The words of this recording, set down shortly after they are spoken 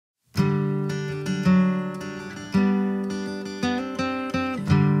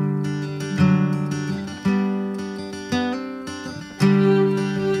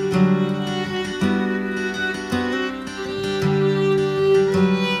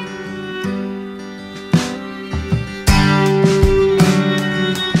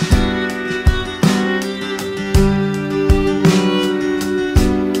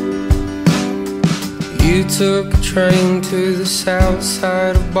train to the south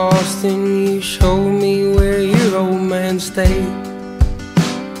side of Boston. You showed me where your old man stayed.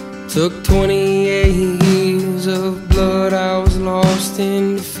 Took 28 years of blood I was lost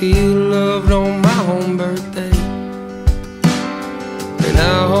in to feel loved on my own birthday. And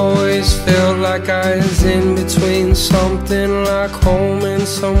I always felt like I was in between something like home and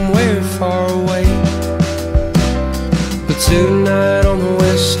somewhere far away. But tonight on the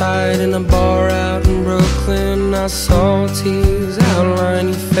west side in a bar out in Brooklyn, I saw tears outline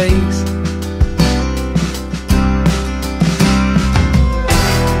your face.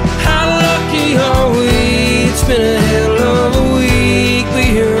 How lucky are we? It's been a hell of a week, but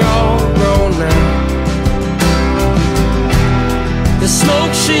you're all grown now. The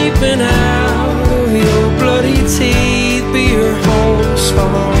smoke seeping out of your bloody teeth, but you're home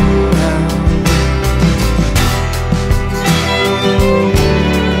somehow.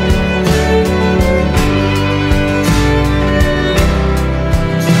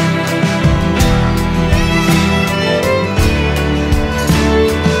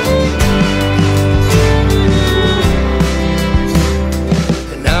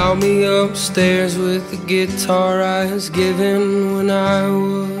 Upstairs with the guitar I was given when I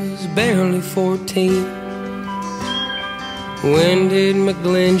was barely 14. When did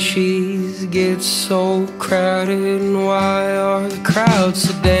McGlinchey's get so crowded, and why are the crowds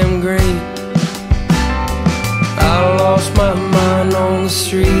so damn great? I lost my mind on the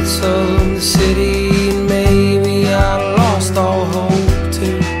streets of the city, and maybe I lost all hope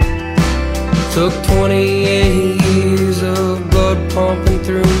too. Took 28 years of blood pumping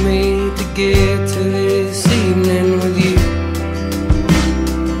through me to get to this evening with you.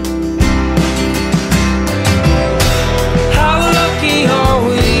 How lucky are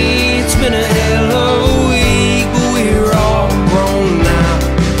we? It's been a hell of a week, but we're all grown now.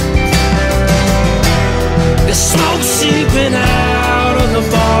 The smoke seeping out of the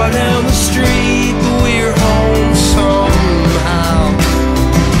bar down the street, but we're home somehow.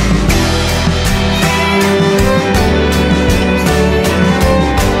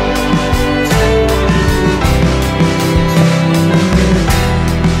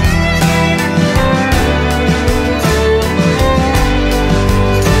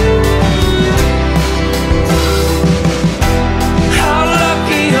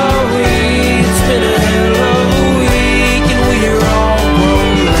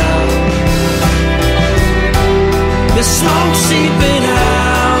 The smoke seeping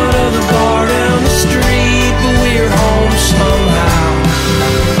out of the bar down the street, but we're home somehow.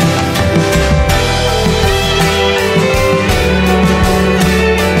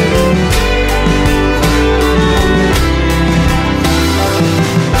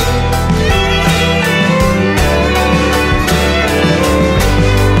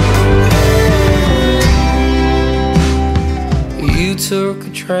 You took a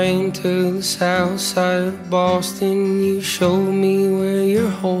train to the south side of Boston. You showed me where your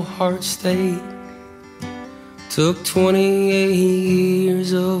whole heart stayed. Took 28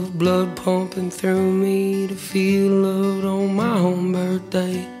 years of blood pumping through me to feel loved on my own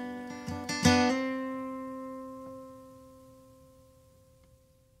birthday.